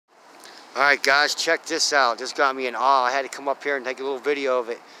Alright guys, check this out. This got me in awe. I had to come up here and take a little video of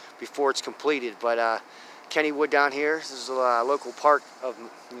it before it's completed. But Kennywood down here, this is a local park of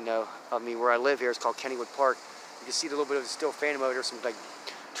me where I live here. It's called Kennywood Park. You can see a little bit of the still phantom over there, some like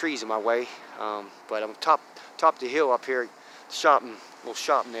trees in my way. But I'm top the hill up here, little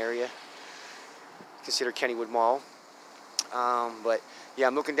shopping area. Consider Kennywood Mall. But yeah,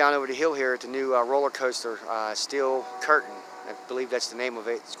 I'm looking down over the hill here at the new roller coaster, Steel Curtain. I believe that's the name of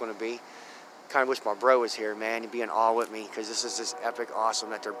it. It's going to be. Kind of wish my bro was here, man. He'd be in awe with me because this is just epic, awesome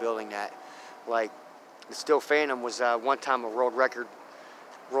that they're building that. Like the Steel Phantom was one time a world record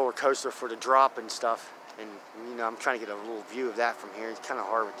roller coaster for the drop and stuff. And I'm trying to get a little view of that from here. It's kind of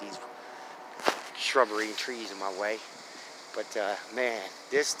hard with these shrubbery and trees in my way. But man,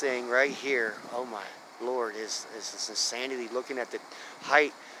 this thing right here, oh my Lord, is insanity. Looking at the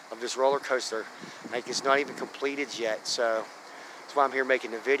height of this roller coaster, like it's not even completed yet. So that's why I'm here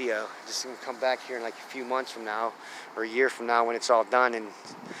making the video. Just gonna come back here in like a few months from now, or a year from now when it's all done, and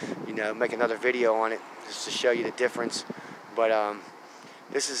make another video on it just to show you the difference. But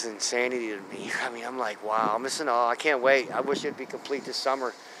this is insanity to me. I mean, I'm like, wow, I'm missing all. I can't wait. I wish it'd be complete this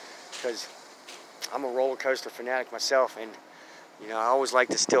summer because I'm a roller coaster fanatic myself, and I always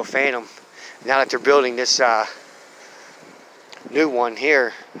liked the Steel Phantom. Now that they're building this new one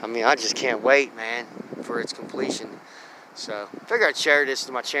here, I mean, I just can't wait, man, for its completion. So I figured I'd share this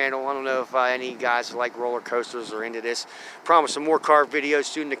to my channel. I don't know if any guys like roller coasters or into this. Promise some more car videos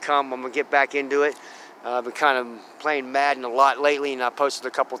soon to come. I'm gonna get back into it. I've been kind of playing Madden a lot lately, and I posted a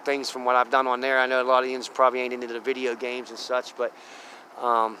couple things from what I've done on there. I know a lot of you probably ain't into the video games and such, but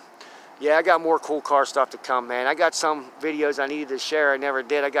yeah, I got more cool car stuff to come, man. I got some videos I needed to share. I never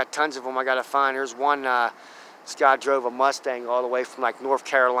did. I got tons of them I got to find. There's one, this guy drove a Mustang all the way from like North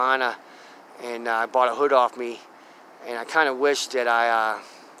Carolina, and bought a hood off me. And I kind of wish that I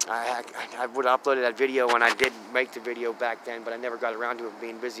would have uploaded that video when I did make the video back then, but I never got around to it,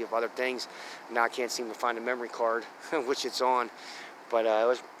 being busy with other things. Now I can't seem to find a memory card, which it's on. But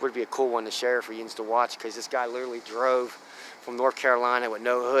it would be a cool one to share for you to watch, because this guy literally drove from North Carolina with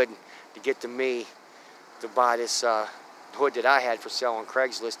no hood to get to me to buy this hood that I had for sale on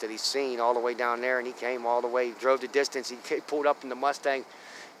Craigslist that he's seen all the way down there. And he came all the way, drove the distance. He pulled up in the Mustang,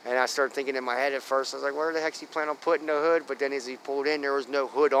 and I started thinking in my head at first, I was like, where the heck's he planning on putting the hood? But then as he pulled in, there was no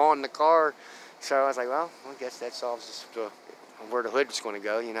hood on the car. So I was like, well, I guess that solves just where the hood was going to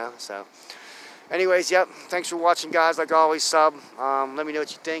go, So anyways, yep, thanks for watching, guys. Like always, sub. Let me know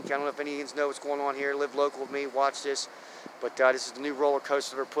what you think. I don't know if any of you know what's going on here. Live local with me, watch this. But this is the new roller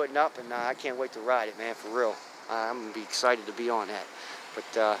coaster they're putting up, and I can't wait to ride it, man, for real. I'm going to be excited to be on that.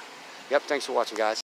 But, yep, thanks for watching, guys.